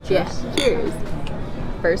Cheers. Yeah, cheers.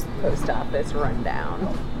 First post office rundown.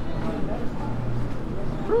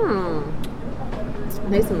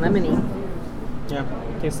 Nice and lemony. Yeah,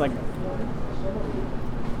 tastes like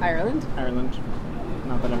Ireland? Ireland.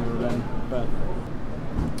 Not that I've ever been, but...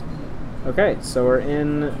 Okay, so we're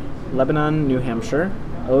in Lebanon, New Hampshire,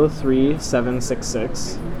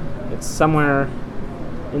 03766. It's somewhere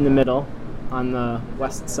in the middle, on the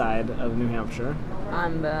west side of New Hampshire.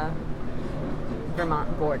 On the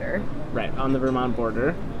Vermont border. Right, on the Vermont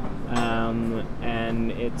border.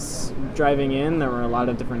 And it's driving in, there were a lot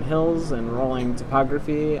of different hills and rolling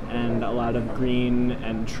topography and a lot of green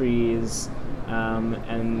and trees.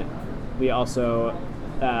 And we also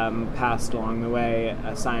passed along the way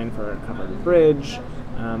a sign for a covered bridge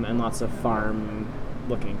and lots of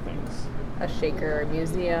farm-looking things. A Shaker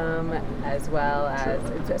museum, as well as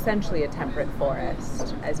it's essentially a temperate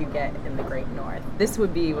forest as you get in the Great North. This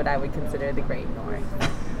would be what I would consider the Great North.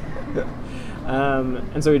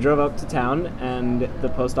 And so we drove up to town, and the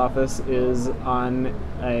post office is on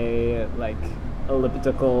a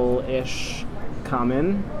elliptical-ish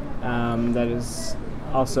common that is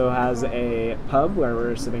also has a pub where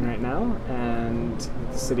we're sitting right now, and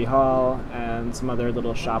City Hall, and some other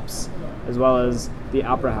little shops, as well as the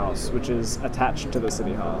Opera House, which is attached to the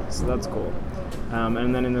City Hall, so that's cool.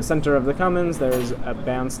 And then in the center of the commons, there's a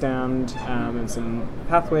bandstand and some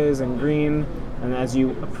pathways and green, and as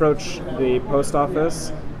you approach the post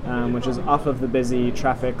office, which is off of the busy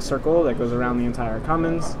traffic circle that goes around the entire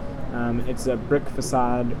commons, it's a brick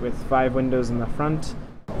facade with 5 windows in the front.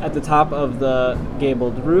 At the top of the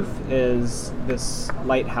gabled roof is this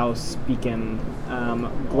lighthouse beacon,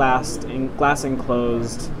 glass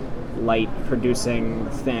enclosed light producing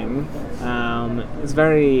thing. It's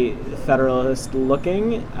very Federalist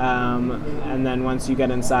looking, and then once you get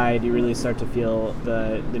inside, you really start to feel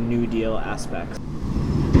the New Deal aspects.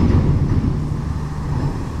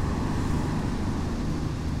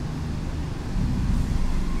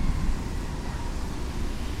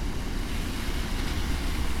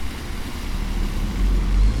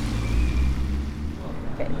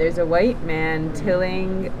 There's a white man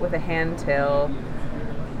tilling with a hand till,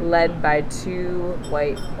 led by 2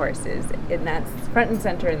 white horses, and that's front and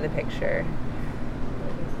center in the picture.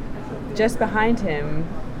 Just behind him,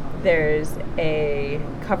 there's a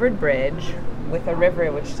covered bridge with a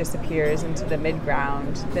river which disappears into the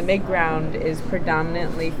midground. The midground is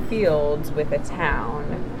predominantly fields with a town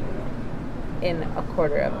in a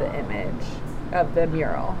quarter of the image of the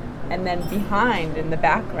mural. And then behind, in the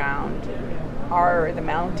background, are the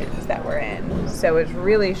mountains that we're in. So it's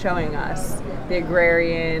really showing us the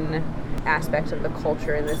agrarian aspect of the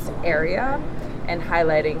culture in this area and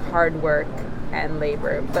highlighting hard work and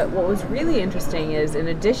labor. But what was really interesting is, in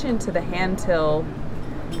addition to the hand till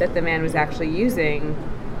that the man was actually using,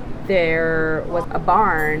 there was a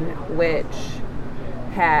barn which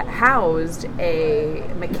had housed a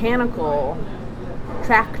mechanical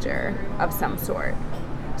tractor of some sort.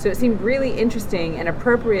 So it seemed really interesting and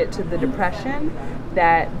appropriate to the Depression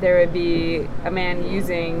that there would be a man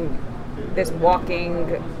using this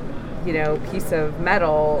walking, piece of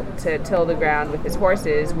metal to till the ground with his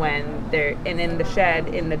horses when they're in the shed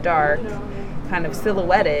in the dark, kind of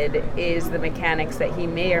silhouetted, is the mechanics that he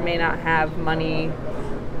may or may not have money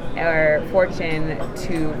or fortune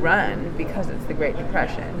to run because it's the Great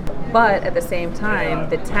Depression. But at the same time,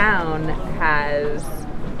 the town has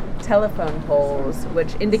telephone poles,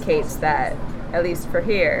 which indicates that, at least for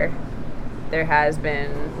here, there's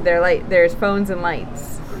phones and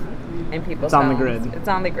lights in people's phones. On the grid. It's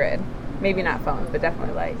on the grid. Maybe not phones, but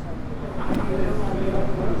definitely lights.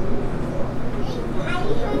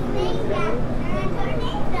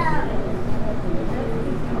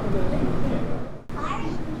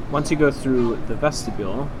 Once you go through the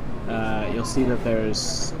vestibule, you'll see that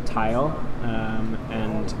there's tile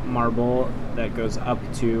and marble that goes up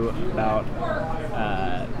to about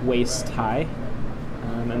waist high.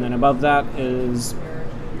 And then above that is,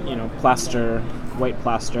 plaster, white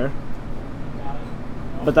plaster.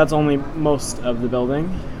 But that's only most of the building.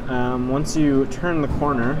 Once you turn the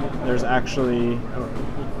corner,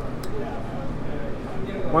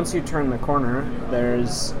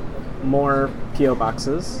 there's more P.O.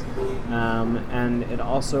 boxes, and it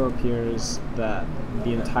also appears that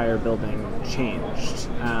the entire building changed.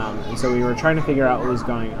 And so we were trying to figure out what was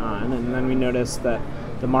going on, and then we noticed that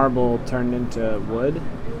the marble turned into wood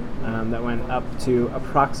that went up to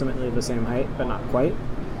approximately the same height, but not quite.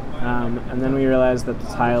 And then we realized that the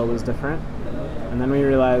tile was different, and then we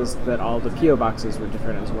realized that all the P.O. boxes were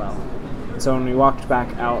different as well. So when we walked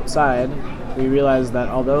back outside, we realized that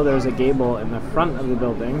although there's a gable in the front of the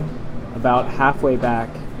building, about halfway back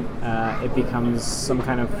it becomes some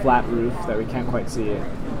kind of flat roof that we can't quite see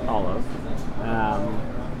all of.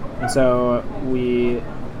 And so we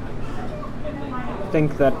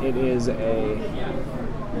think that it is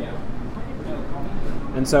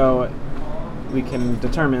and so we can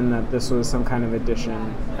determine that this was some kind of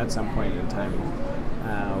addition at some point in time.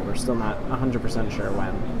 We're still not 100% sure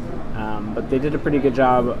when. But they did a pretty good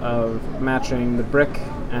job of matching the brick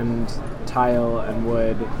and tile and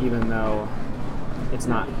wood, even though it's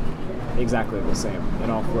not exactly the same. It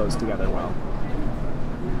all flows together well.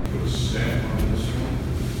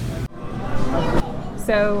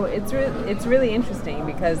 So it's really interesting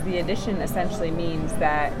because the addition essentially means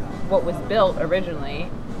that what was built originally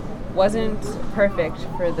wasn't perfect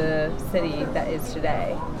for the city that is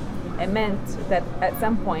today. It meant that at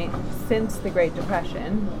some point since the Great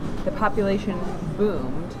Depression, the population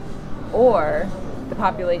boomed or the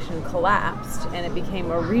population collapsed and it became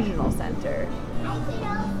a regional center.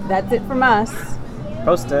 That's it from us.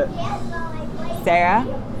 Post it. Sarah.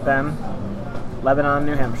 Ben. Lebanon,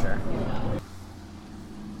 New Hampshire.